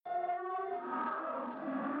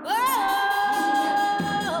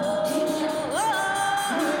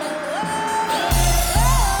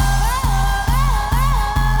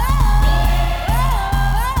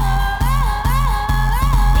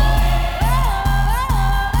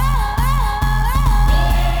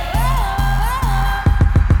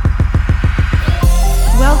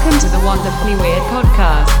Wonderfully Weird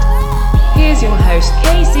podcast. Here's your host,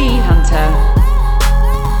 KC Hunter.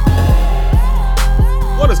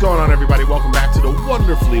 What is going on, everybody? Welcome back to the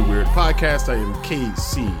Wonderfully Weird podcast. I am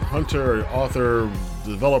KC Hunter, author,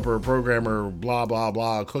 developer, programmer, blah, blah,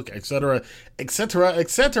 blah, cook, etc., etc.,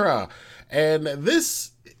 etc. And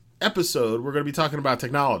this episode, we're going to be talking about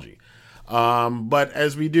technology. But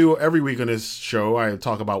as we do every week on this show, I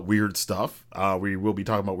talk about weird stuff. We will be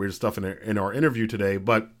talking about weird stuff in our interview today,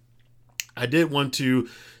 but I did want to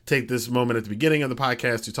take this moment at the beginning of the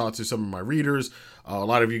podcast to talk to some of my readers. A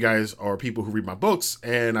lot of you guys are people who read my books,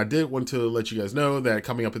 and I did want to let you guys know that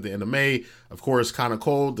coming up at the end of May, of course, Kinda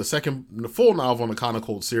Cold, the full novel in the Kinda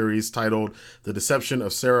Cold series titled The Deception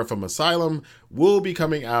of Sarah from Asylum, will be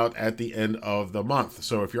coming out at the end of the month.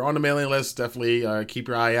 So if you're on the mailing list, definitely keep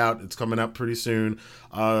your eye out. It's coming up pretty soon.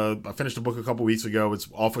 I finished the book a couple weeks ago. It's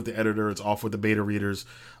off with the editor. It's off with the beta readers.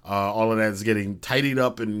 All of that is getting tidied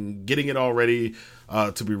up and getting it all ready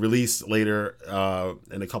to be released later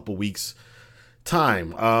in a couple weeks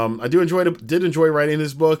time. I did enjoy writing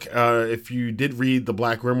this book. If you did read The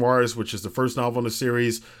Black Grimoires, which is the first novel in the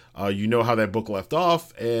series, you know how that book left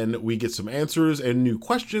off, and we get some answers and new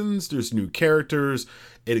questions. There's new characters.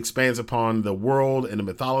 It expands upon the world and the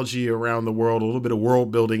mythology around the world, a little bit of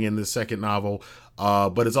world building in this second novel,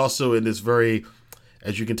 but it's also in this very,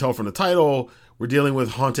 as you can tell from the title, we're dealing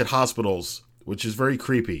with haunted hospitals, which is very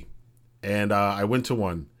creepy. And I went to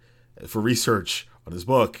one for research on this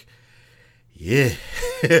book. Yeah.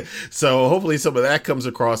 So hopefully some of that comes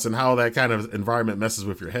across and how that kind of environment messes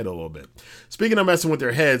with your head a little bit. Speaking of messing with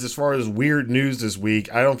their heads, as far as weird news this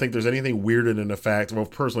week, I don't think there's anything weirder than the fact, well,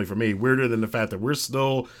 personally for me, weirder than the fact that we're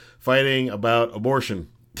still fighting about abortion.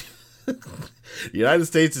 The United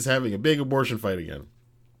States is having a big abortion fight again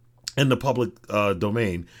in the public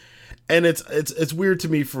domain. And it's weird to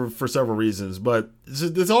me for several reasons, but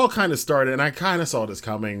this all kind of started, and I kind of saw this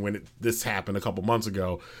coming when this happened a couple months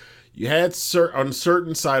ago. You had on a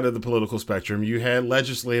certain side of the political spectrum, you had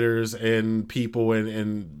legislators and people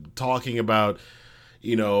and talking about,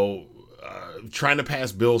 trying to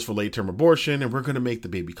pass bills for late-term abortion, and we're going to make the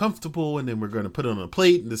baby comfortable, and then we're going to put it on a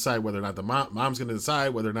plate and decide whether or not the mom's going to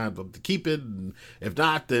decide whether or not to keep it, and if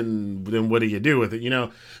not, then what do you do with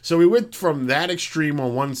it, So we went from that extreme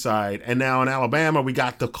on one side, and now in Alabama, we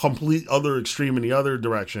got the complete other extreme in the other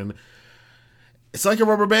direction. It's like a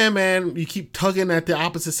rubber band, man. You keep tugging at the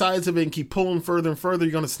opposite sides of it and keep pulling further and further,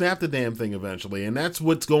 you're going to snap the damn thing eventually, and that's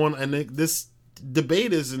what's going on, and this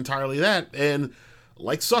debate is entirely that, and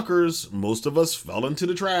like suckers, most of us fell into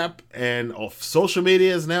the trap, and social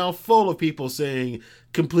media is now full of people saying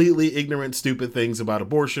completely ignorant, stupid things about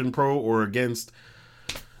abortion, pro or against.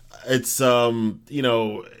 It's,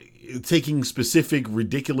 taking specific,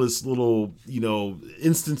 ridiculous little,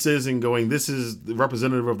 instances and going, this is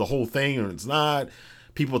representative of the whole thing, or it's not.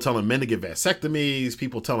 People telling men to get vasectomies,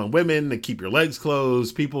 people telling women to keep your legs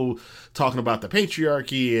closed, people talking about the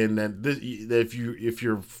patriarchy, and that if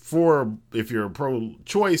you're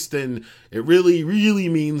pro-choice, then it really, really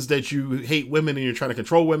means that you hate women and you're trying to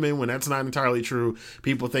control women, when that's not entirely true.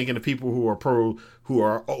 People thinking of people who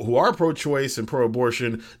are pro-choice and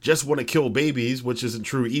pro-abortion just want to kill babies, which isn't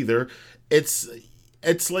true either. It's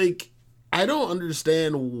like, I don't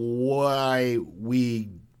understand why we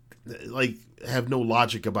have no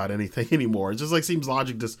logic about anything anymore. It just seems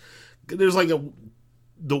logic there's the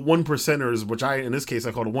 1%ers, which in this case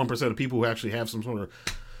I call the 1% of people who actually have some sort of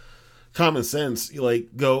common sense,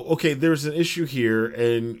 go, okay, there's an issue here,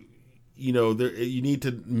 and you need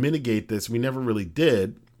to mitigate this. We never really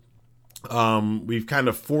did. We've kind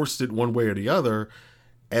of forced it one way or the other,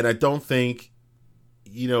 and I don't think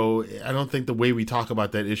the way we talk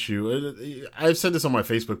about that issue, I've said this on my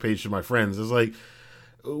Facebook page to my friends, is like,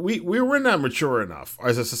 we're not mature enough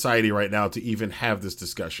as a society right now to even have this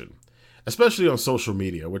discussion, especially on social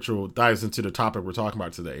media, which dives into the topic we're talking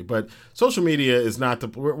about today. But social media is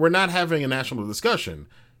we're not having a national discussion,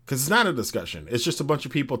 because it's not a discussion. It's just a bunch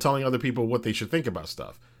of people telling other people what they should think about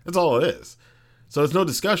stuff. That's all it is. So it's no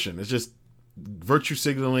discussion. It's just virtue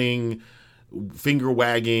signaling, finger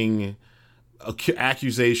wagging,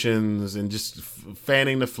 accusations, and just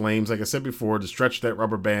fanning the flames, like I said before, to stretch that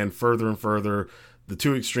rubber band further and further. The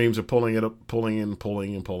two extremes are pulling it up, pulling, and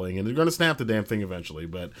they're going to snap the damn thing eventually.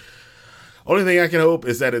 But only thing I can hope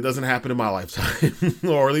is that it doesn't happen in my lifetime,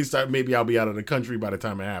 or at least maybe I'll be out of the country by the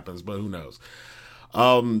time it happens, but who knows.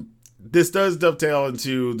 This does dovetail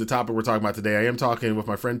into the topic we're talking about today. I am talking with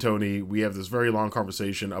my friend Tony. We have this very long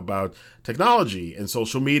conversation about technology and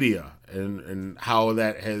social media and how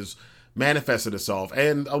that has manifested itself,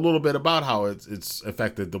 and a little bit about how it's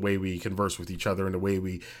affected the way we converse with each other and the way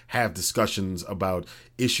we have discussions about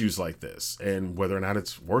issues like this and whether or not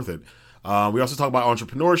it's worth it. We also talk about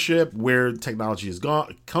entrepreneurship, where technology has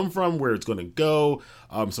come from, where it's going to go,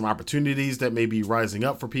 some opportunities that may be rising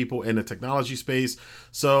up for people in the technology space.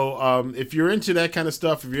 So if you're into that kind of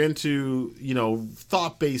stuff, if you're into,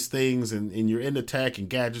 thought-based things and you're into tech and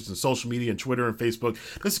gadgets and social media and Twitter and Facebook,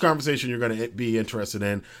 this is a conversation you're going to be interested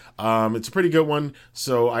in. It's a pretty good one.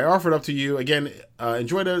 So I offer it up to you. Again,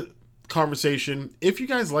 enjoy the conversation. If you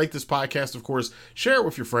guys like this podcast, of course, share it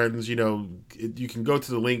with your friends. You can go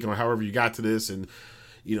to the link or however you got to this and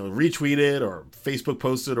retweet it or Facebook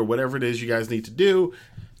post it or whatever it is you guys need to do.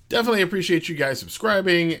 Definitely appreciate you guys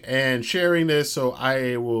subscribing and sharing this. So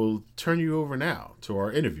I will turn you over now to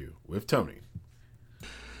our interview with Tony.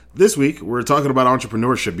 This week we're talking about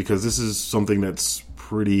entrepreneurship because this is something that's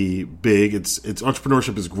pretty big. It's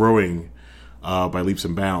entrepreneurship is growing by leaps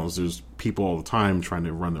and bounds. There's people all the time trying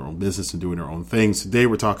to run their own business and doing their own things. Today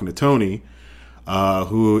we're talking to Tony,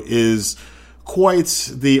 who is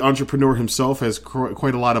quite the entrepreneur himself, has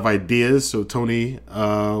quite a lot of ideas. So Tony,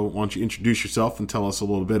 why don't you introduce yourself and tell us a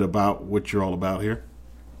little bit about what you're all about here?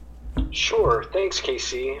 Sure. Thanks,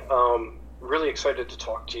 Casey. Really excited to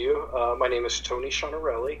talk to you. My name is Tony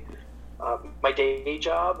Scianarelli. My day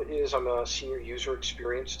job is I'm a senior user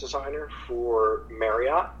experience designer for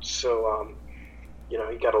Marriott. So,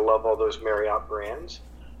 you got to love all those Marriott brands.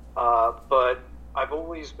 But I've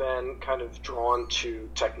always been kind of drawn to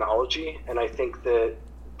technology, and I think that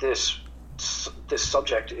this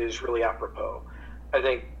subject is really apropos. I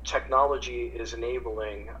think technology is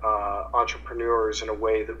enabling entrepreneurs in a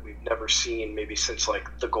way that we've never seen maybe since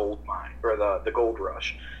like the gold mine or the gold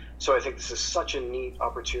rush. So I think this is such a neat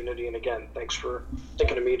opportunity. And again, thanks for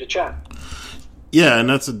thinking of me to chat. Yeah, and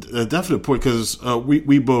that's a definite point because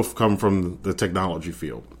we both come from the technology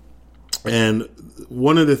field. And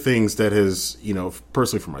one of the things that has,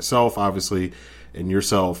 personally for myself, obviously, and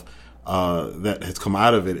yourself, that has come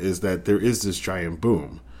out of it is that there is this giant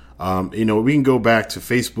boom. We can go back to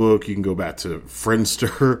Facebook, you can go back to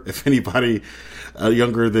Friendster, if anybody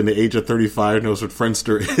younger than the age of 35 knows what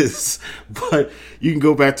Friendster is. But you can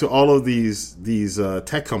go back to all of these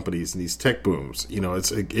tech companies and these tech booms.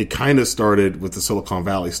 It kind of started with the Silicon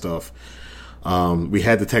Valley stuff. We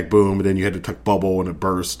had the tech boom, and then you had the tech bubble, and it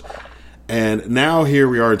burst. And now here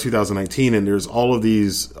we are in 2019, and there's all of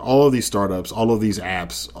these startups, all of these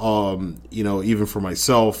apps. Even for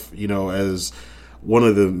myself, as one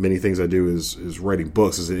of the many things I do is writing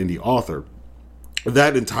books as an indie author.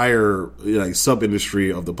 That entire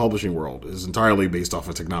sub-industry of the publishing world is entirely based off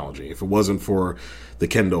of technology. If it wasn't for the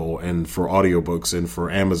Kindle and for audiobooks and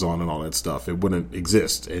for Amazon and all that stuff, it wouldn't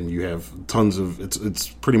exist. And you have tons of it's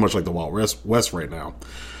pretty much like the Wild West right now.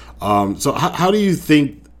 So how do you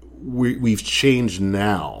think we've changed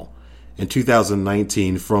now in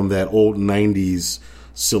 2019 from that old 90s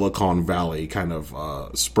Silicon Valley kind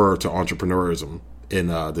of spur to entrepreneurism in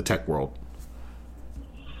the tech world?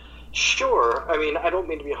 Sure. I mean, I don't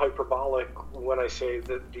mean to be hyperbolic when I say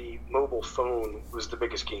that the mobile phone was the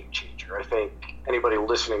biggest game changer. I think anybody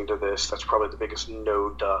listening to this, that's probably the biggest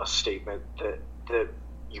no-duh statement that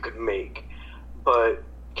you could make. But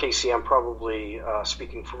Casey, I'm probably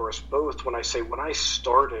speaking for us both when I say when I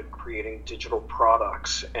started creating digital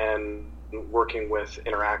products and working with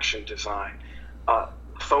interaction design,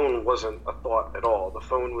 phone wasn't a thought at all. The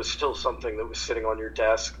phone was still something that was sitting on your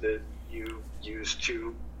desk that you used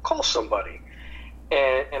to call somebody.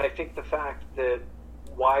 And I think the fact that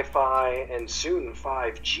Wi-Fi and soon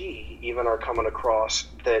 5G even are coming across,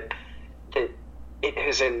 that it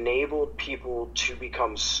has enabled people to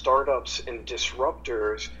become startups and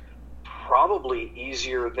disruptors probably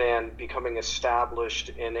easier than becoming established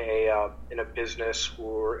in a business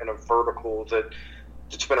or in a vertical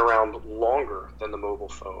that's been around longer than the mobile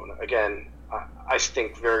phone. Again, I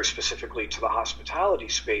think very specifically to the hospitality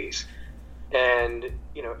space. And,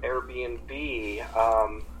 Airbnb,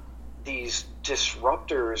 these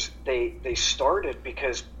disruptors, they started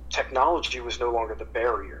because technology was no longer the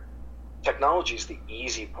barrier. Technology is the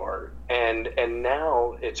easy part. And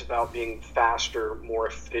now it's about being faster, more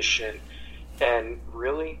efficient. And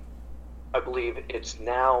really, I believe it's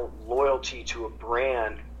now loyalty to a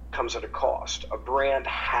brand comes at a cost. A brand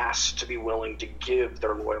has to be willing to give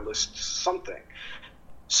their loyalists something,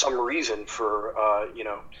 some reason for,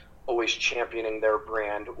 always championing their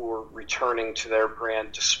brand or returning to their brand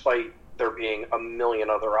despite there being a million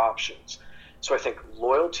other options. So I think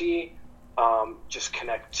loyalty, just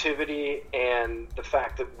connectivity, and the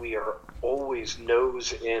fact that we are always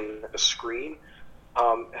nose in a screen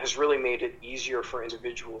has really made it easier for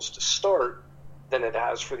individuals to start than it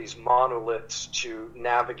has for these monoliths to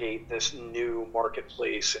navigate this new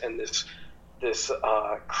marketplace and this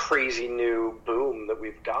crazy new boom that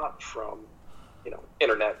we've got from,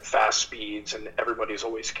 internet, fast speeds, and everybody's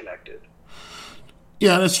always connected.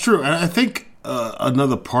 Yeah, that's true. And I think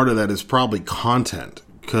another part of that is probably content,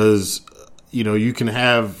 because you can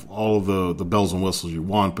have all of the bells and whistles you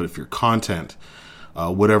want, but if your content,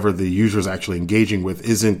 whatever the user is actually engaging with,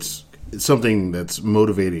 isn't something that's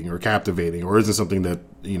motivating or captivating, or isn't something that,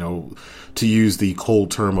 to use the cold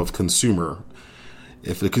term of consumer,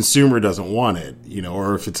 if the consumer doesn't want it,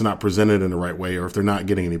 or if it's not presented in the right way, or if they're not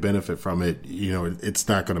getting any benefit from it, it's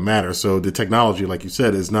not going to matter. So the technology, like you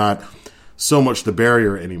said, is not so much the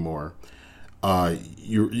barrier anymore.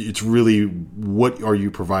 It's really, what are you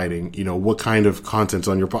providing? What kind of content's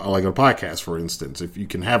on your, like a podcast, for instance. If you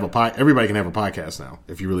can have everybody can have a podcast now,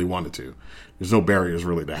 if you really wanted to. There's no barriers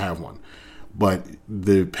really to have one. But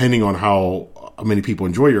depending on how many people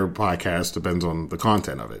enjoy your podcast depends on the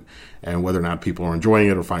content of it and whether or not people are enjoying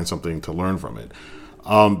it or find something to learn from it.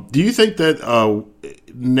 Do you think that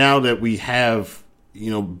now that we have,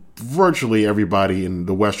 virtually everybody in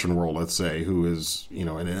the Western world, let's say, who is,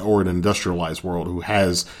 or an industrialized world, who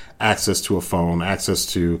has access to a phone, access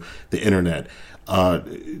to the internet,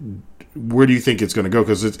 where do you think it's going to go?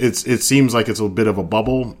 Because it seems like it's a bit of a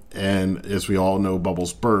bubble, and as we all know,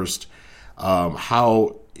 bubbles burst.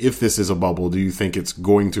 If this is a bubble, do you think it's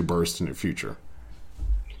going to burst in the future?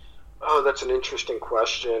 Oh, that's an interesting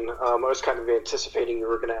question. I was kind of anticipating you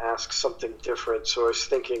were going to ask something different, so I was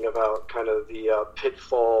thinking about kind of the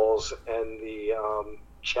pitfalls and the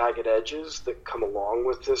jagged edges that come along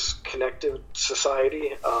with this connected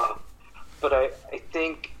society. But I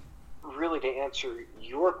think, really, to answer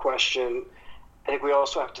your question, I think we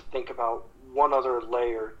also have to think about one other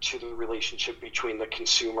layer to the relationship between the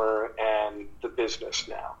consumer and the business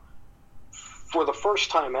now. For the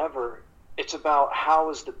first time ever, it's about how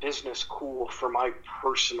is the business cool for my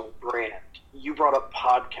personal brand. You brought up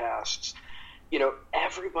podcasts.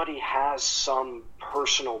 Everybody has some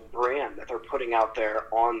personal brand that they're putting out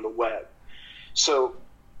there on the web. So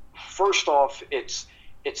first off, it's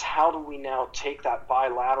how do we now take that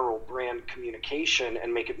bilateral brand communication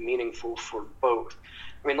and make it meaningful for both?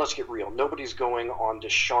 I mean, let's get real. Nobody's going on to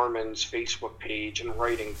Charmin's Facebook page and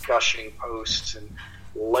writing gushing posts and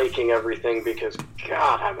liking everything because,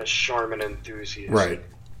 God, I'm a Charmin enthusiast. Right.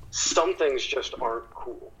 Some things just aren't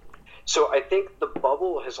cool. So I think the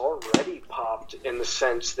bubble has already popped in the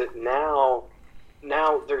sense that now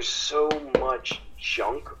there's so much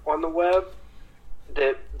junk on the web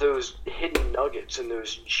that those hidden nuggets and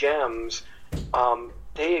those gems,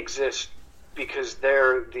 they exist because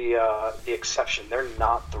they're the exception. They're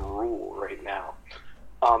not the rule right now.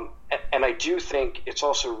 And I do think it's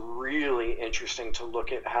also really interesting to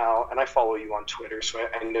look at how, and I follow you on Twitter, so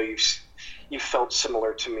I know you felt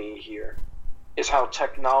similar to me here, is how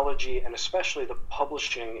technology and especially the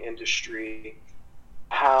publishing industry,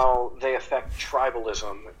 how they affect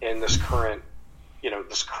tribalism in this current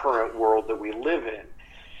world that we live in.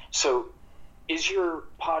 So is your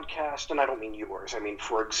podcast, and I don't mean yours, I mean,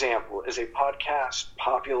 for example, is a podcast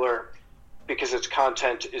popular because its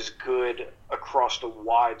content is good across a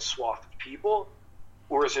wide swath of people,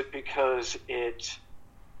 or is it because it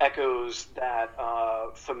echoes that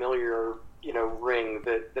familiar, ring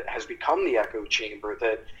that has become the echo chamber,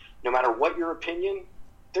 that no matter what your opinion,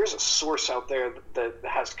 there's a source out there that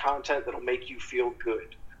has content that'll make you feel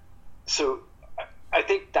good. So I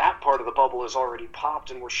think that part of the bubble is already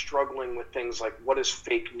popped, and we're struggling with things like what is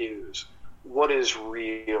fake news, what is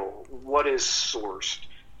real, what is sourced.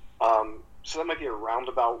 So that might be a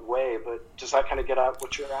roundabout way, but does that kind of get at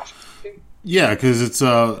what you're asking? Yeah, because it's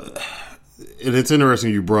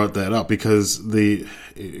interesting you brought that up, because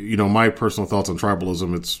my personal thoughts on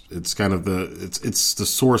tribalism, it's kind of it's the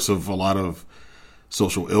source of a lot of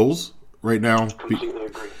social ills right now. Completely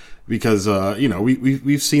agree. Because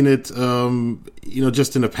we've seen it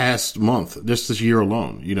just in the past month, just this year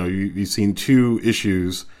alone. You've seen two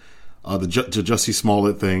issues. The Jussie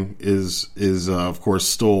Smollett thing is of course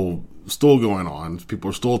still going on. People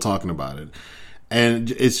are still talking about it, and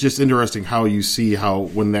it's just interesting how you see how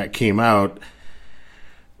when that came out,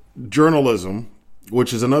 journalism,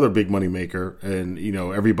 which is another big money maker, and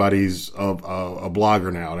everybody's a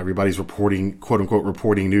blogger now, and everybody's reporting, quote unquote,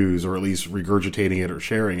 reporting news, or at least regurgitating it or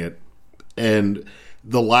sharing it, and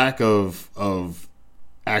the lack of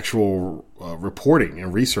actual reporting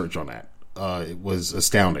and research on that. It was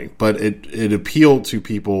astounding, but it appealed to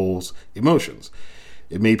people's emotions.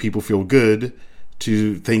 It made people feel good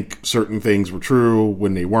to think certain things were true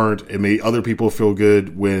when they weren't. It made other people feel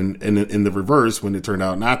good when, in the reverse, when it turned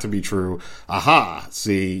out not to be true. Aha,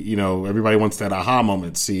 see, you know, everybody wants that aha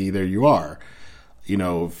moment. See, there you are. You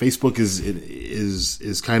know, Facebook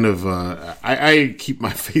is kind of, I keep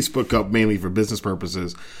my Facebook up mainly for business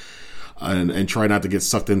purposes and try not to get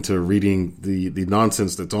sucked into reading the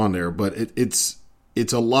nonsense that's on there. But it's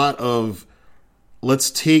a lot of,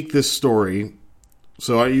 let's take this story.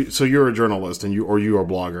 So you're a journalist and you are a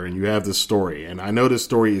blogger and you have this story, and I know this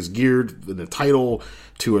story is geared in the title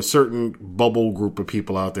to a certain bubble group of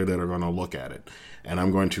people out there that are going to look at it, and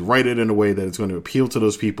I'm going to write it in a way that it's going to appeal to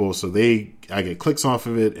those people, so I get clicks off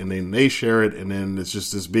of it, and then they share it, and then it's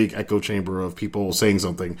just this big echo chamber of people saying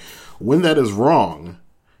something. When that is wrong,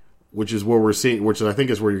 which is where we're seeing, which I think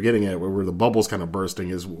is where you're getting at, where the bubble's kind of bursting,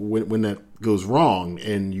 is when that goes wrong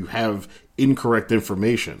and you have incorrect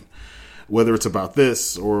information. Whether it's about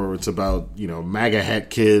this or it's about, you know, MAGA hat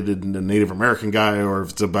kid and the Native American guy, or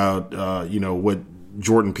if it's about, you know, what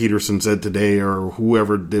Jordan Peterson said today or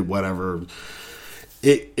whoever did whatever,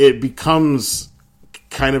 it becomes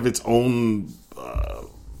kind of its own,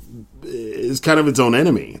 is kind of its own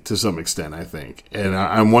enemy to some extent, I think. And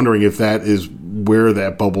I'm wondering if that is where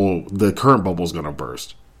that bubble, the current bubble, is going to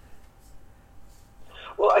burst.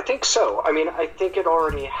 Well, I think so. I mean, I think it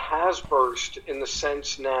already has burst in the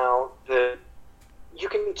sense now that you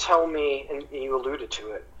can tell me, and you alluded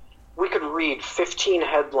to it, we could read 15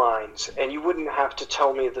 headlines and you wouldn't have to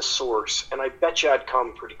tell me the source, and I bet you I'd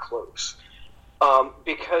come pretty close.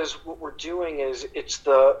 Because what we're doing is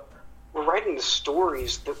we're writing the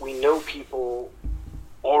stories that we know people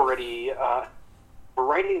already, we're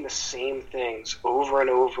writing the same things over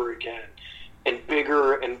and over again in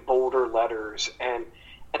bigger and bolder letters, and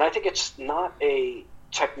I think it's not a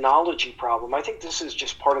technology problem. I think this is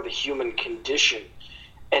just part of the human condition.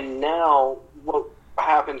 And now what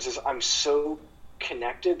happens is I'm so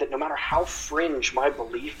connected that no matter how fringe my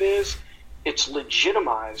belief is, it's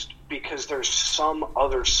legitimized because there's some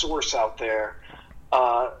other source out there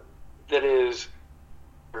that is,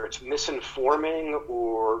 or it's misinforming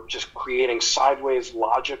or just creating sideways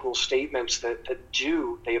logical statements that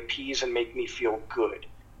they appease and make me feel good.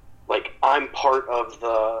 Like I'm part of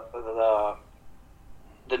the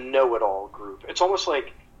know-it-all group. It's almost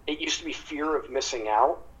like it used to be fear of missing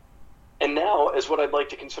out, and now, as what I'd like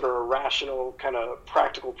to consider a rational, kind of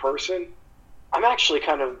practical person, I'm actually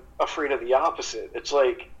kind of afraid of the opposite. It's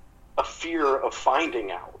like a fear of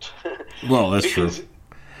finding out. Well, that's true. Because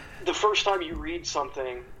the first time you read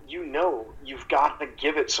something, you know you've got to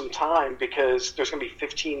give it some time because there's going to be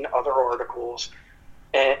 15 other articles,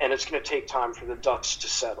 and it's going to take time for the dust to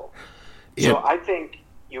settle. Yeah. So I think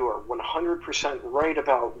you are 100% right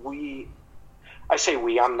about I say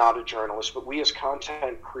we, I'm not a journalist, but we as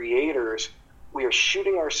content creators, we are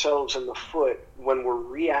shooting ourselves in the foot when we're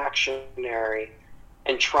reactionary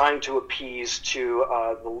and trying to appease to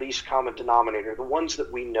the least common denominator, the ones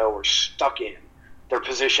that we know are stuck in. Their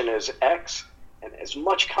position is X, and as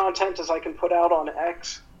much content as I can put out on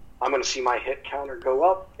X, I'm going to see my hit counter go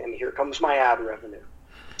up, and here comes my ad revenue.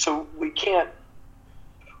 So we can't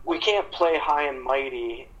play high and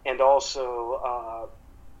mighty and also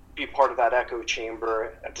be part of that echo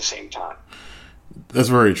chamber at the same time. That's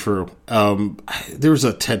very true. There was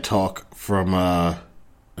a TED Talk from,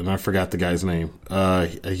 and I forgot the guy's name.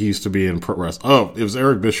 He used to be in pro wrestling. Oh, it was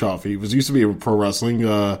Eric Bischoff. He used to be a pro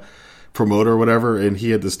wrestling promoter or whatever, and he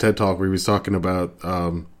had this TED Talk where he was talking about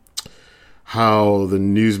how the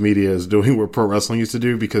news media is doing what pro wrestling used to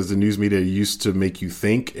do, because the news media used to make you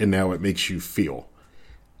think, and now it makes you feel.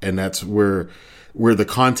 And that's where the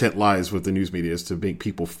content lies with the news media, is to make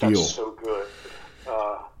people feel. That's so good.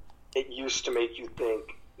 It used to make you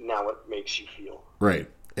think, now it makes you feel. Right.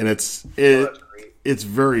 And it's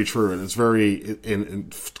very true, and it's very,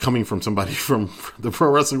 and coming from somebody from the pro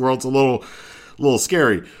wrestling world, it's a little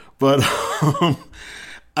scary, but I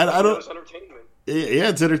don't. It's entertainment. Yeah,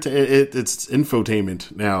 it's it's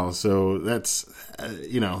infotainment now. So that's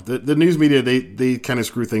the news media, they kind of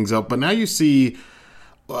screw things up, but now you see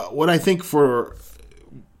what I think for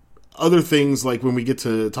other things, like when we get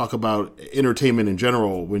to talk about entertainment in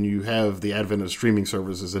general, when you have the advent of streaming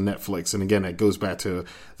services and Netflix, and again, that goes back to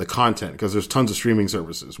the content, because there's tons of streaming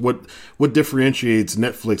services. What differentiates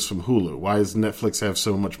Netflix from Hulu? Why does Netflix have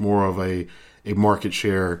so much more of a market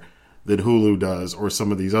share than Hulu does, or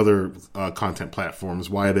some of these other content platforms?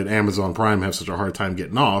 Why did Amazon Prime have such a hard time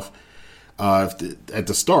getting off at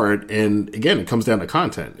the start? And again, it comes down to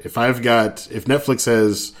content. If Netflix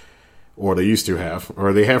has, or they used to have,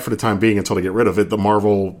 or they have for the time being until they get rid of it, the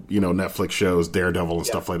Marvel, Netflix shows, Daredevil and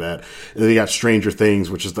stuff like that. And they got Stranger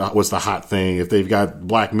Things, which was the hot thing. If they've got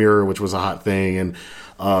Black Mirror, which was a hot thing, and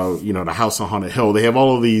the House on Haunted Hill, they have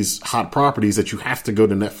all of these hot properties that you have to go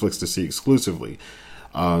to Netflix to see exclusively.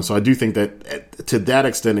 So I do think that to that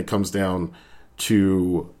extent, it comes down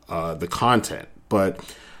to the content. But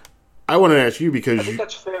I want to ask you because I think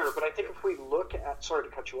that's fair, but I think if we look at, sorry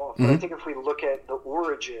to cut you off, Mm-hmm. but I think if we look at the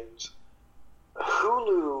origins,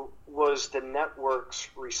 Hulu was the network's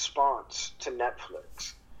response to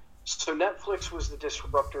Netflix. So Netflix was the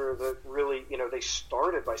disruptor that really, they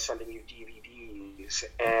started by sending you DVDs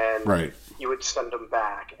and you would send them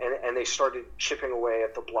back. And they started chipping away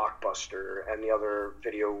at the Blockbuster and the other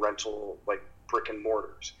video rental, like brick and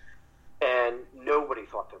mortars. And nobody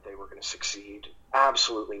thought that they were going to succeed.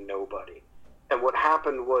 Absolutely nobody. And what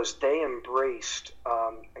happened was they embraced,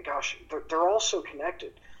 and gosh, they're all so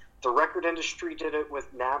connected. The record industry did it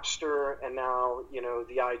with Napster and now,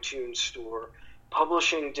 the iTunes store.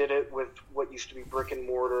 Publishing did it with what used to be brick and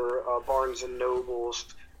mortar, Barnes and Nobles,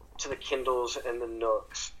 to the Kindles and the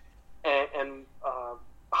Nooks. And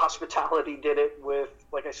hospitality did it with,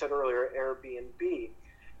 like I said earlier, Airbnb.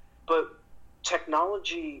 But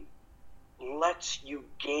technology lets you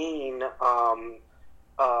gain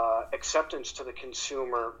acceptance to the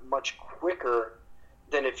consumer much quicker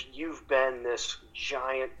than if you've been this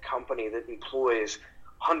giant company that employs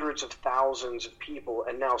hundreds of thousands of people,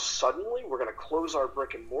 and now suddenly we're going to close our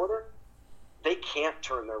brick and mortar. They can't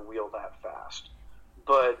turn their wheel that fast.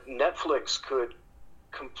 But Netflix could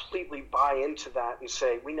completely buy into that and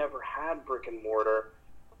say, we never had brick and mortar.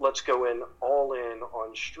 Let's go all in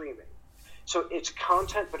on streaming. So it's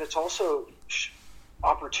content, but it's also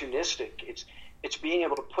opportunistic. It's being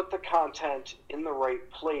able to put the content in the right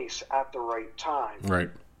place at the right time. Right.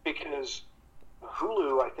 Because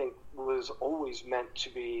Hulu, I think, was always meant to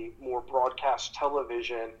be more broadcast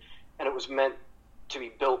television, and it was meant to be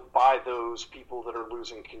built by those people that are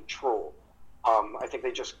losing control. I think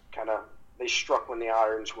they just they struck when the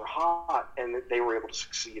irons were hot, and they were able to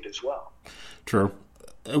succeed as well. True.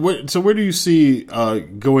 So where do you see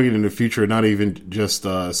going in the future, not even just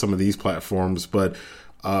some of these platforms, but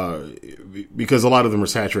because a lot of them are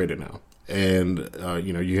saturated now. And,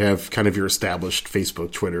 you have kind of your established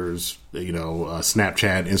Facebook, Twitters,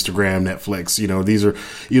 Snapchat, Instagram, Netflix, these are,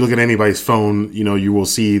 you look at anybody's phone, you will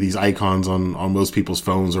see these icons on most people's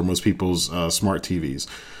phones or most people's smart TVs.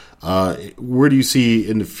 Where do you see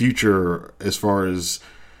in the future as far as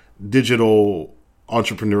digital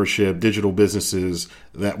entrepreneurship, digital businesses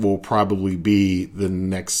that will probably be the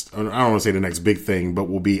next, I don't want to say the next big thing, but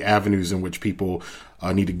will be avenues in which people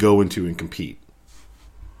need to go into and compete?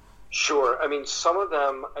 Sure. I mean, some of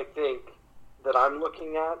them I think that I'm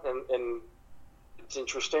looking at, and it's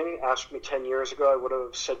interesting. Ask me 10 years ago, I would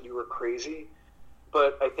have said you were crazy.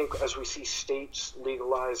 But I think as we see states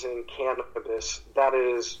legalizing cannabis, that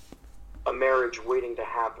is a marriage waiting to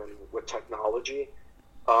happen with technology.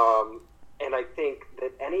 And I think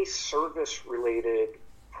that any service-related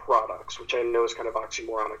products, which I know is kind of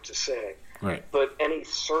oxymoronic to say, right, but any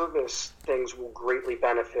service things will greatly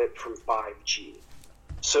benefit from 5G.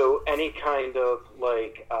 So any kind of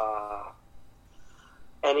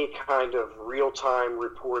real-time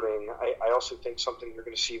reporting, I also think something you're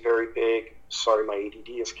going to see very big, sorry, my ADD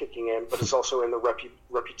is kicking in, but it's also in the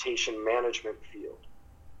reputation management field.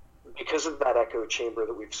 Because of that echo chamber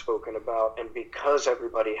that we've spoken about, and because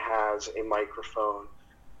everybody has a microphone,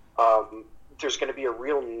 there's going to be a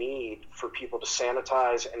real need for people to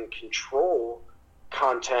sanitize and control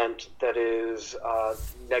content that is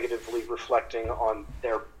negatively reflecting on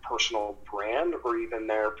their personal brand or even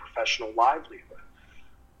their professional livelihood.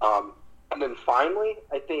 And then finally,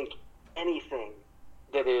 I think anything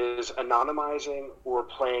that is anonymizing or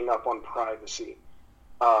playing up on privacy.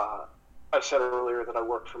 I said earlier that I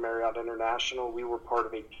worked for Marriott International. We were part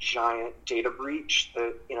of a giant data breach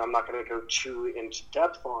that, I'm not going to go too into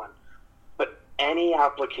depth on, but any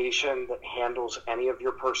application that handles any of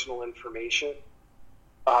your personal information,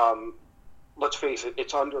 let's face it,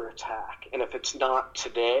 it's under attack. And if it's not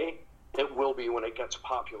today, it will be when it gets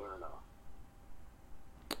popular enough.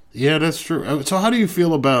 Yeah, that's true. So how do you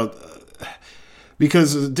feel about,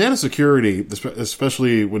 because data security,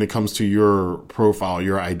 especially when it comes to your profile,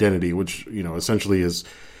 your identity, which, essentially is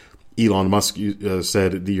Elon Musk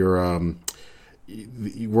said, we're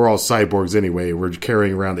all cyborgs anyway. We're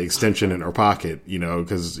carrying around the extension in our pocket,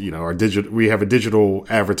 because, we have a digital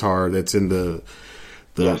avatar that's in the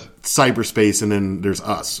Yes. cyberspace, and then there's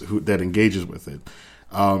us that engages with it.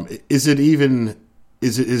 Is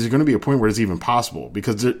it going to be a point where it's even possible?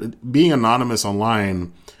 Because being anonymous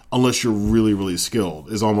online unless you're really, really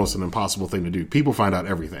skilled, is almost an impossible thing to do. People find out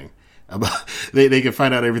everything. They can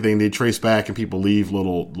find out everything. They trace back, and people leave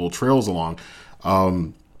little trails along.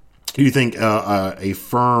 Do you think a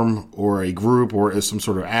firm or a group or some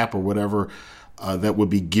sort of app or whatever that would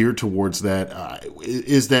be geared towards that,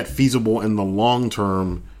 is that feasible in the long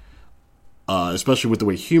term, especially with the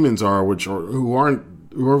way humans are, who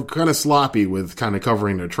are kind of sloppy with kind of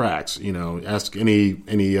covering their tracks? You know, ask any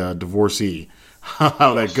divorcee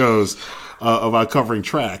how that goes about covering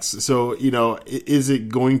tracks. So, you know, is it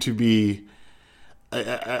going to be?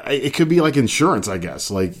 It could be like insurance, I guess.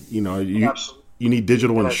 Like, you know, you need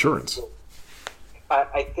digital insurance.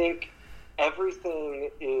 I think everything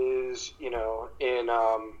is, you know, in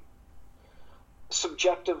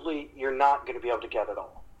subjectively, you're not going to be able to get it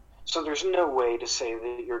all. So there's no way to say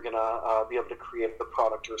that you're going to be able to create a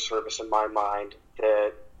product or service, in my mind,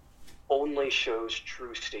 that only shows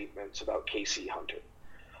true statements about KC Hunter.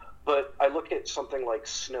 But I look at something like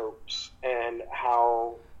Snopes and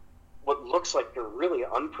how what looks like they're really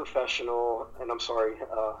unprofessional, and I'm sorry,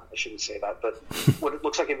 I shouldn't say that, but what it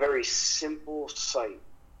looks like a very simple site,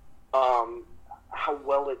 how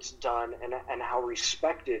well it's done and how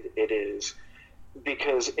respected it is,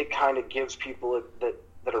 because it kind of gives people that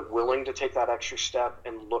are willing to take that extra step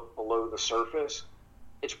and look below the surface.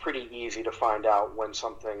 It's pretty easy to find out when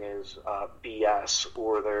something is BS,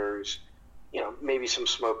 or there's, you know, maybe some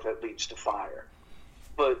smoke that leads to fire.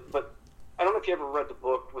 But I don't know if you ever read the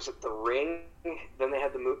book. Was it The Ring? Then they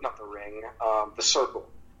had the movie, not The Ring, The Circle.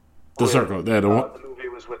 The Circle. Yeah, the movie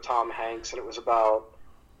was with Tom Hanks, and it was about.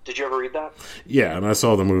 Did you ever read that? Yeah, and I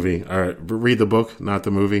saw the movie. All right, but read the book, not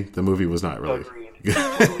the movie. The movie was not really. Agreed.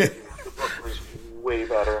 The book was way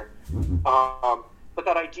better. But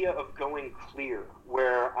that idea of going clear,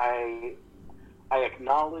 where I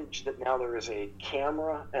acknowledge that now there is a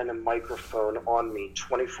camera and a microphone on me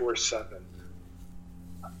 24/7.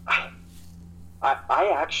 I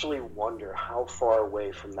actually wonder how far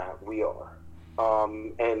away from that we are.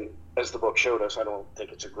 And as the book showed us, I don't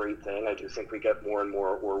think it's a great thing. I do think we get more and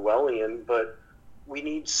more Orwellian, but we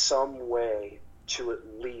need some way to at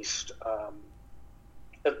least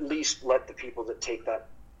let the people that take that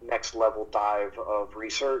next level dive of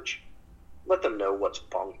research, let them know what's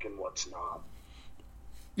bunk and what's not.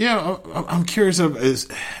 Yeah, I'm curious.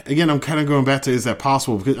 Again, I'm kind of going back to, is that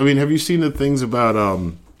possible? Because, I mean, have you seen the things about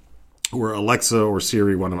where Alexa or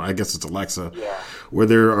Siri, one of them, I guess it's Alexa, yeah, where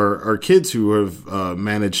there are kids who have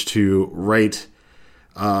managed to write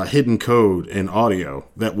hidden code in audio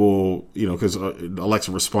that will, you know, because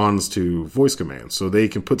Alexa responds to voice commands, so they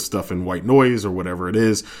can put stuff in white noise or whatever it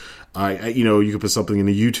is. You know, you can put something in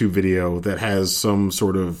a YouTube video that has some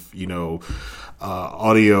sort of, you know,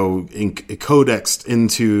 audio codexed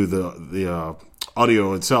into the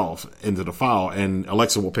audio itself, into the file, and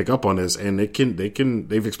Alexa will pick up on this, and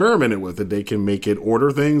they've experimented with it. They can make it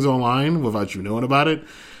order things online without you knowing about it,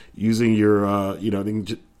 using your, you know,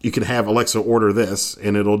 you can have Alexa order this,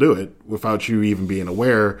 and it'll do it without you even being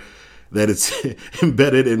aware that it's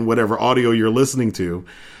embedded in whatever audio you're listening to.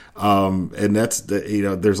 And that's you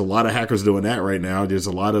know, there's a lot of hackers doing that right now. There's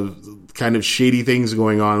a lot of kind of shady things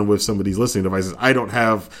going on with some of these listening devices. I don't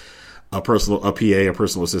have a personal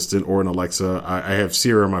assistant, or an Alexa. I have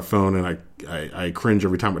Siri on my phone, and I cringe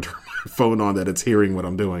every time I turn my phone on that it's hearing what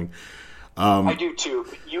I'm doing. I do too.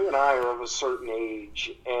 But you and I are of a certain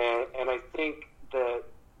age, and I think that.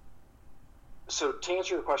 So to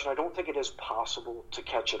answer your question, I don't think it is possible to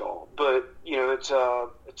catch it all. But you know, it's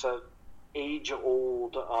a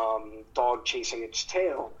age-old dog chasing its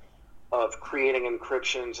tail of creating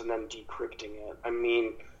encryptions and then decrypting it. I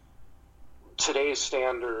mean, today's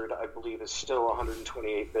standard, I believe, is still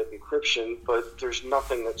 128-bit encryption, but there's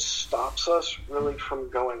nothing that stops us really from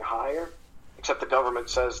going higher, except the government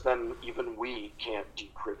says then even we can't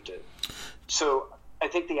decrypt it. So I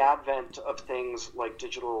think the advent of things like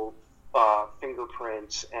digital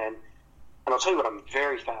fingerprints, and I'll tell you what I'm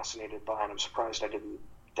very fascinated by, and I'm surprised I didn't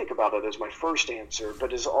think about it as my first answer,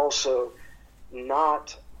 but is also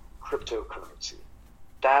not cryptocurrency.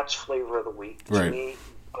 That's flavor of the week to me.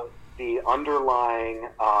 But the underlying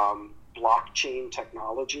blockchain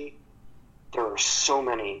technology, there are so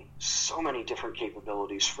many different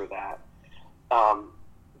capabilities for that.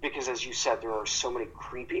 Because as you said, there are so many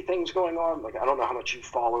creepy things going on. Like, I don't know how much you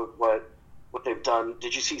followed what they've done.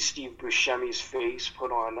 Did you see Steve Buscemi's face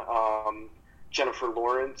put on Jennifer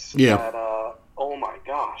Lawrence? Yeah. At, oh my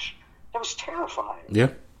gosh, that was terrifying. Yeah.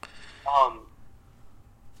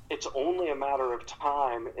 It's only a matter of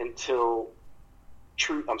time until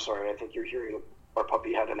truth. I'm sorry. I think you're hearing our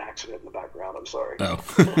puppy had an accident in the background. I'm sorry. No.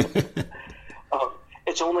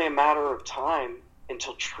 It's only a matter of time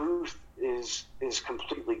until truth is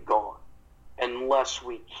completely gone, unless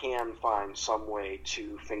we can find some way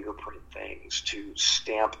to fingerprint things, to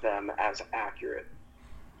stamp them as accurate.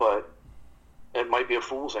 But it might be a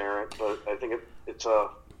fool's errand, but I think it's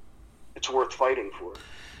worth fighting for.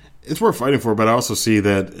 It's worth fighting for, but I also see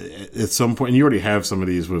that at some point, and you already have some of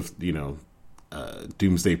these with,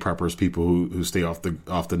 doomsday preppers, people who stay off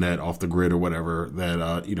the net, off the grid or whatever,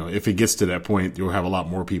 that, if it gets to that point, you'll have a lot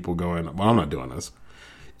more people going, well, I'm not doing this.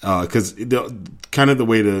 Because kind of the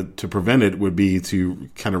way to prevent it would be to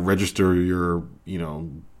kind of register your,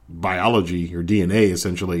 biology, your DNA,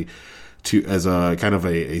 essentially, to as a kind of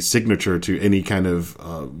a signature to any kind of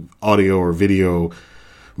audio or video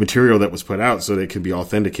material that was put out, so that it can be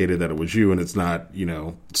authenticated that it was you, and it's not,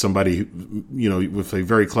 somebody, with a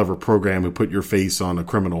very clever program who put your face on a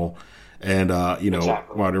criminal and,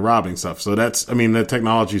 Exactly. while they're robbing stuff. So the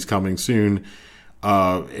technology is coming soon.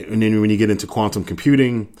 And then when you get into quantum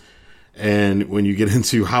computing, and when you get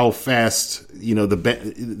into how fast, it's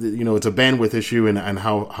a bandwidth issue, and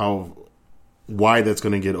how wide that's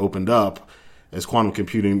going to get opened up as quantum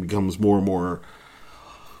computing becomes more and more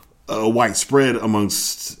widespread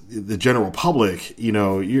amongst the general public.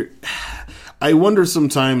 I wonder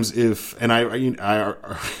sometimes if, and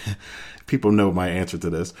I people know my answer to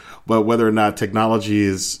this, but whether or not technology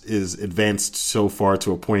is advanced so far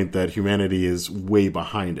to a point that humanity is way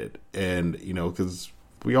behind it. And, because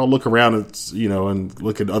we all look around and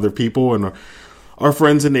look at other people and our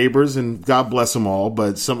friends and neighbors, and God bless them all,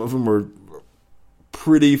 but some of them are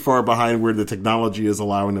pretty far behind where the technology is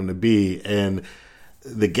allowing them to be. And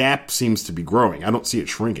the gap seems to be growing. I don't see it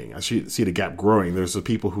shrinking. I see the gap growing. There's the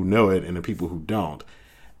people who know it and the people who don't.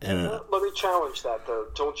 And let me challenge that, though.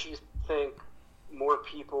 Don't you think more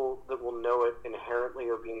people that will know it inherently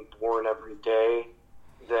are being born every day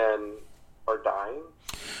than are dying?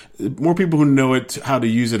 More people who know it, how to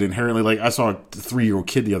use it inherently. Like I saw a 3-year-old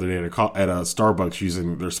kid the other day at a Starbucks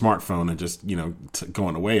using their smartphone and just,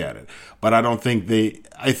 going away at it. But I don't think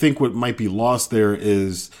I think what might be lost there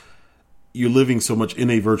is you're living so much in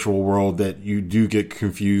a virtual world that you do get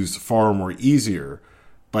confused far more easier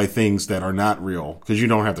by things that are not real, because you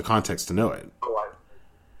don't have the context to know it. Oh,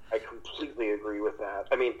 I completely agree with that.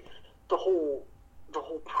 I mean, the whole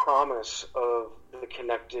promise of the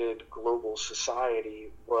connected global society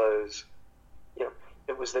was,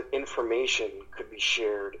 it was that information could be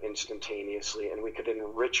shared instantaneously and we could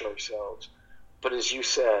enrich ourselves. But as you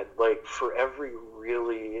said, like for every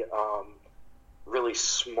really, really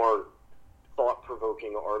smart,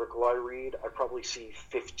 thought-provoking article I read, I probably see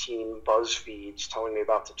 15 BuzzFeeds telling me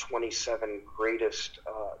about the 27 greatest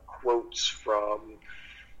quotes from,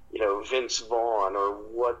 Vince Vaughn or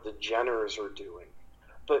what the Jenners are doing.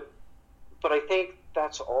 But I think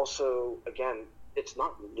that's also, again, it's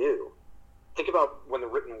not new. Think about when the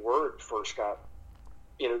written word first got,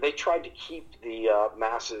 they tried to keep the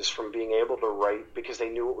masses from being able to write because they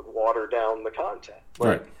knew it would water down the content.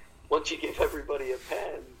 Right. Once you give everybody a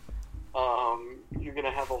pen, you're going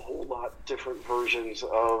to have a whole lot different versions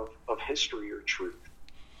of history or truth.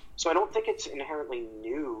 So I don't think it's inherently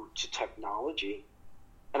new to technology.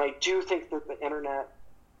 And I do think that the internet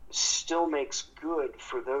still makes good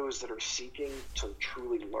for those that are seeking to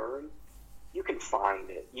truly learn. You can find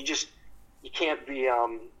it. You can't be,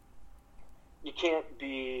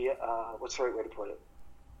 what's the right way to put it?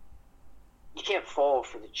 You can't fall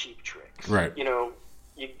for the cheap tricks. Right. You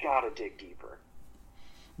gotta dig deeper.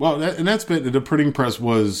 Well, that's been, the printing press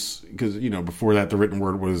was, because, before that, the written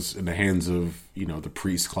word was in the hands of, the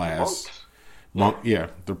priest class. A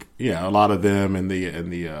lot of them and the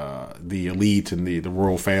elite and the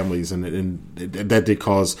royal families, and that did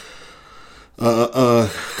cause a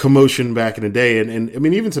commotion back in the day. And I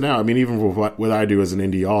mean, even to now, I mean, even with what I do as an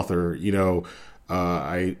indie author,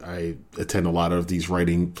 I attend a lot of these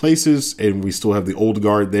writing places, and we still have the old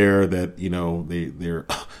guard there that, they're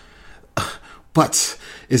but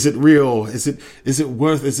is it real? Is it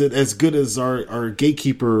as good as our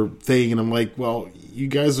gatekeeper thing? And I'm like, well, you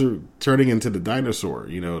guys are turning into the dinosaur.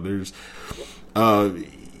 There's,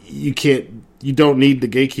 you don't need the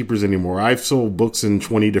gatekeepers anymore. I've sold books in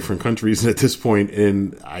 20 different countries at this point,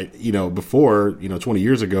 and before, 20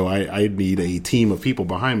 years ago, I need a team of people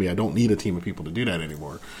behind me. I don't need a team of people to do that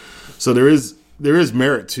anymore. So there is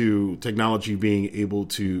merit to technology being able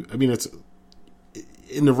to, it's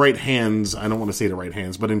in the right hands. I don't want to say the right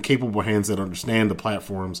hands, but in capable hands that understand the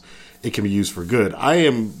platforms, it can be used for good. I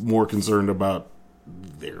am more concerned about,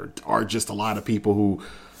 there are just a lot of people who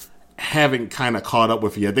haven't kind of caught up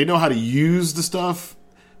with it yet. They know how to use the stuff,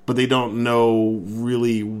 but they don't know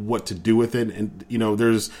really what to do with it. And,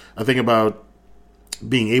 I think about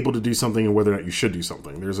being able to do something and whether or not you should do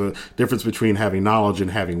something. There's a difference between having knowledge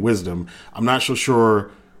and having wisdom. I'm not so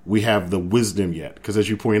sure we have the wisdom yet, because as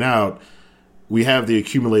you point out, we have the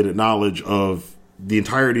accumulated knowledge of the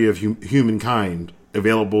entirety of humankind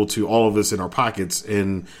available to all of us in our pockets,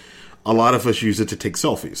 and a lot of us use it to take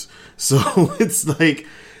selfies. So it's like,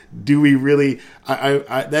 do we really?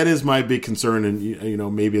 I that is my big concern,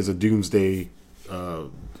 and maybe as a doomsday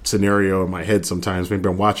scenario in my head sometimes. Maybe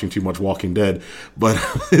I'm watching too much Walking Dead, but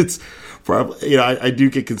it's probably, I do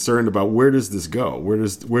get concerned about where does this go? Where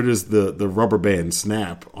does the rubber band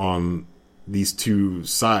snap on these two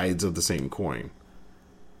sides of the same coin?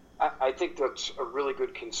 I think that's a really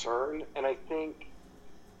good concern, and I think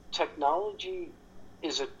technology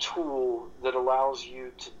is a tool that allows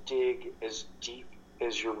you to dig as deep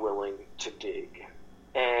as you're willing to dig,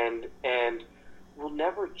 and will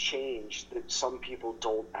never change that some people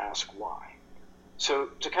don't ask why. So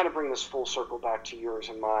to kind of bring this full circle back to yours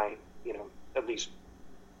and my, at least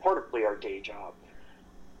partly our day job,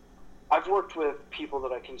 I've worked with people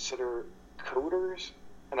that I consider coders,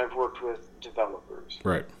 and I've worked with developers.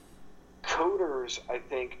 Right. Coders, I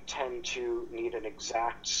think, tend to need an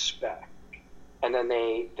exact spec, and then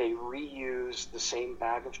they reuse the same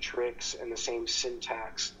bag of tricks and the same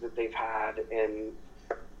syntax that they've had in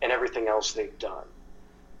everything else they've done.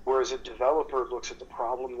 Whereas a developer looks at the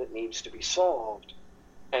problem that needs to be solved,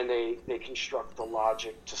 and they construct the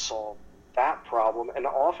logic to solve that problem, and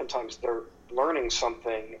oftentimes they're learning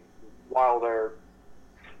something while they're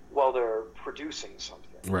producing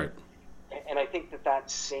something. Right. And I think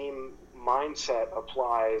that same mindset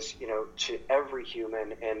applies, to every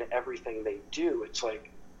human and everything they do. It's like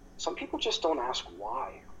some people just don't ask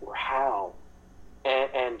why or how,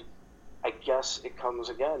 and I guess it comes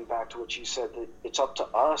again back to what you said, that it's up to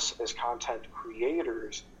us as content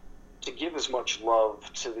creators to give as much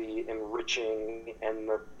love to the enriching and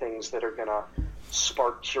the things that are going to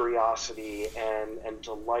spark curiosity and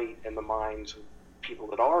delight in the minds of people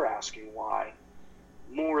that are asking why,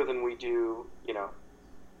 more than we do,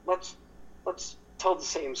 let's tell the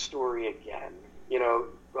same story again.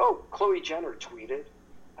 Oh, Khloe Jenner tweeted,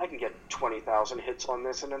 I can get 20,000 hits on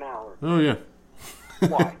this in an hour. Oh, yeah.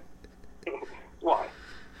 Why? Why?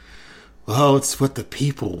 Well, it's what the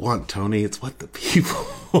people want, Tony. It's what the people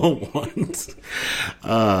want.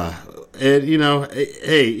 And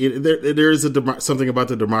hey, there is something about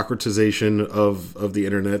the democratization of the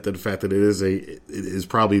internet. The fact that it is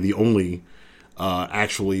probably the only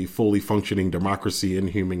actually fully functioning democracy in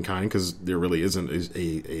humankind, because there really isn't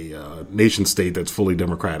a nation state that's fully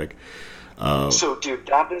democratic. So, dude,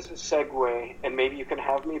 that is a segue, and maybe you can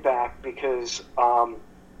have me back, because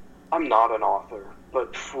I'm not an author,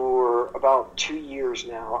 but for about 2 years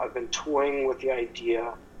now, I've been toying with the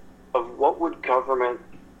idea of what would government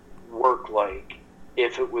work like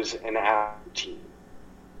if it was an ad team.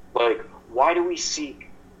 Like, why do we seek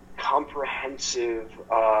comprehensive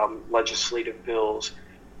legislative bills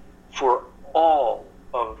for all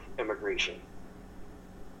of immigration?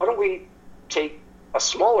 Why don't we take a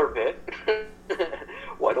smaller bit?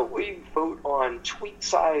 Why don't we vote on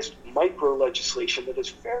tweet-sized micro-legislation that is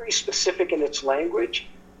very specific in its language,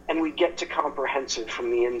 and we get to comprehensive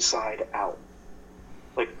from the inside out?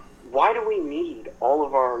 Like, why do we need all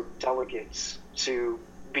of our delegates to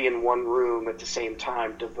be in one room at the same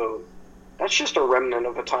time to vote? That's just a remnant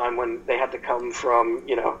of a time when they had to come from,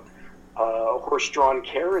 horse-drawn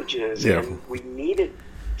carriages, yeah. And we needed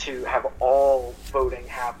to have all voting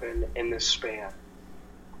happen in this span.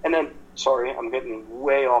 And then, sorry, I'm getting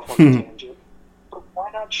way off on the tangent, but why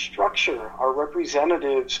not structure our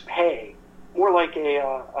representatives' pay more like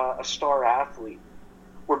a star athlete,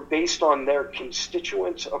 where based on their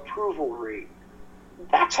constituents' approval rate,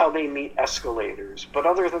 that's how they meet escalators. But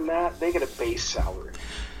other than that, they get a base salary.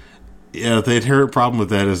 Yeah, the inherent problem with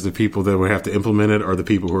that is the people that would have to implement it are the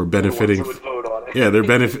people who are benefiting. The ones that would vote on it. Yeah, they're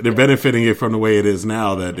benefiting it from the way it is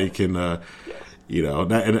now, that they can, again,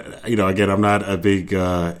 I'm not a big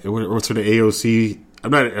what's her name, AOC.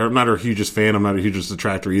 I'm not her hugest fan. I'm not a hugest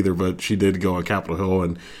detractor either, but she did go on Capitol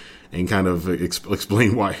Hill and kind of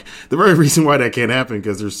explain why, the very reason why that can't happen,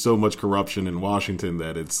 because there's so much corruption in Washington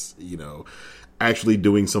that it's, actually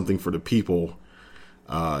doing something for the people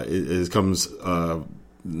it comes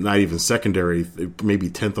not even secondary, maybe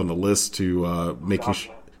 10th on the list to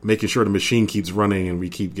making sure the machine keeps running and we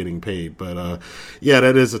keep getting paid. But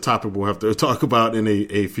that is a topic we'll have to talk about in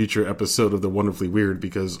a future episode of The Wonderfully Weird,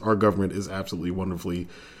 because our government is absolutely wonderfully,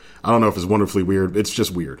 I don't know if it's wonderfully weird, it's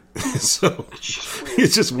just weird. So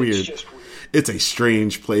it's just weird. It's a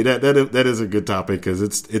strange play. That is a good topic, because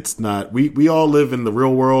it's not, we all live in the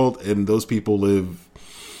real world, and those people live,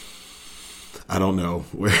 I don't know.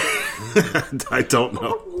 I don't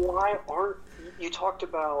know. Why aren't you talked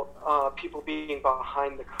about people being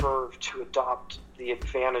behind the curve to adopt the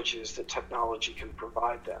advantages that technology can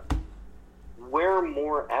provide them? Where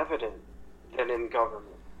more evident than in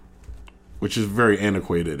government? Which is very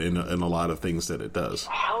antiquated in a lot of things that it does.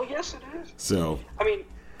 Hell yes, it is. So, I mean,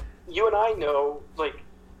 you and I know, like,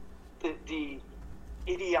 the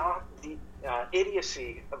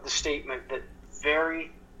idiocy of the statement that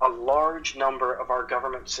a large number of our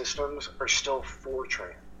government systems are still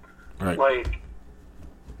Fortran. Right. Like,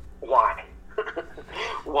 why?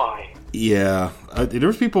 Why? Yeah,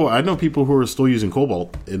 there's people. I know people who are still using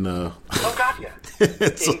Cobalt in. Oh God, yeah.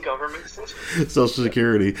 In government systems. Social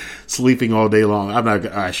Security, sleeping all day long.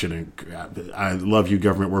 I shouldn't. I love you,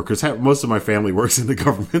 government workers. Most of my family works in the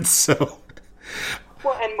government, so.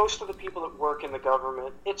 Well, and most of the people that work in the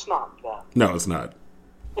government, it's not them. No, it's not.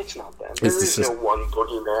 It's not them. There is no one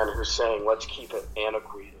boogeyman who's saying, let's keep it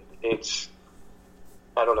antiquated.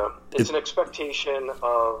 I don't know. It's an expectation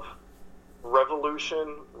of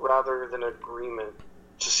revolution rather than agreement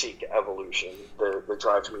to seek evolution that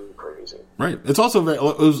drives me crazy. Right. It's also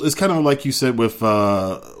it's kind of like you said with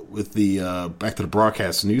the back to the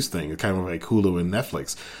broadcast news thing, kind of like Hulu and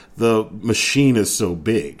Netflix. The machine is so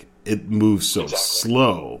big, it moves so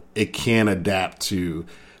slow, it can't adapt to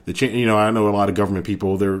the change. You know, I know a lot of government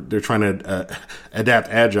people. They're trying to adapt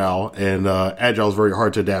agile, and agile is very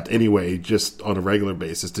hard to adapt anyway, just on a regular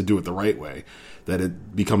basis to do it the right way. That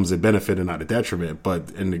it becomes a benefit and not a detriment. But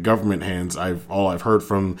in the government hands, all I've heard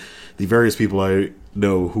from the various people I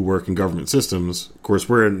know who work in government systems. Of course,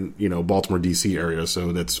 we're in Baltimore, D.C. area,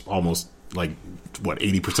 so that's almost like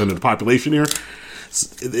 80% of the population here.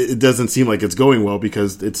 It doesn't seem like it's going well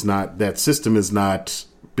because it's not, that system is not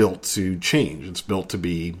built to change. It's built to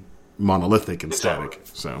be monolithic and static.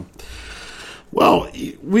 So, well,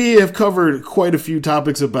 we have covered quite a few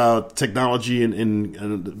topics about technology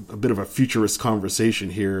in a bit of a futurist conversation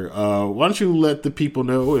here. Why don't you let the people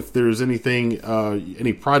know if there's anything,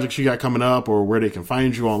 any projects you got coming up, or where they can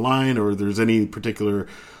find you online, or if there's any particular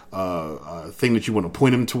thing that you want to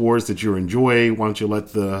point them towards that you enjoy. Why don't you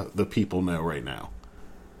let the people know right now?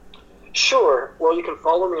 Sure. Well, you can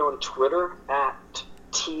follow me on Twitter at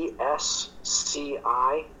TSCIANT.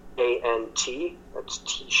 That's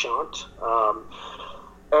T-Shant.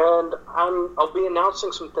 And I'll be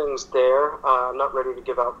announcing some things there. I'm not ready to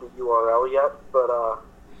give out the URL yet, but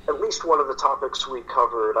at least one of the topics we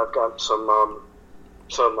covered, I've got some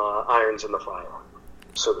irons in the fire,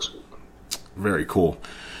 so to speak. Very cool.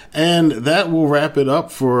 And that will wrap it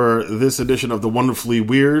up for this edition of The Wonderfully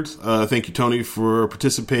Weird. Thank you, Tony, for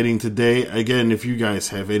participating today. Again, if you guys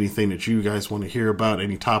have anything that you guys want to hear about,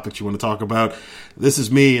 any topics you want to talk about, this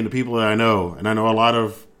is me and the people that I know. And I know a lot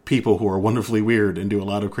of people who are wonderfully weird and do a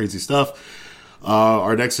lot of crazy stuff.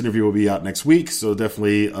 Our next interview will be out next week, so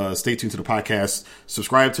definitely stay tuned to the podcast,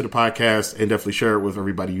 subscribe to the podcast, and definitely share it with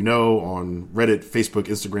everybody you know on Reddit, Facebook,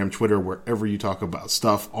 Instagram, Twitter, wherever you talk about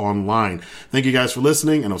stuff online. Thank you guys for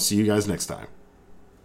listening, and I'll see you guys next time.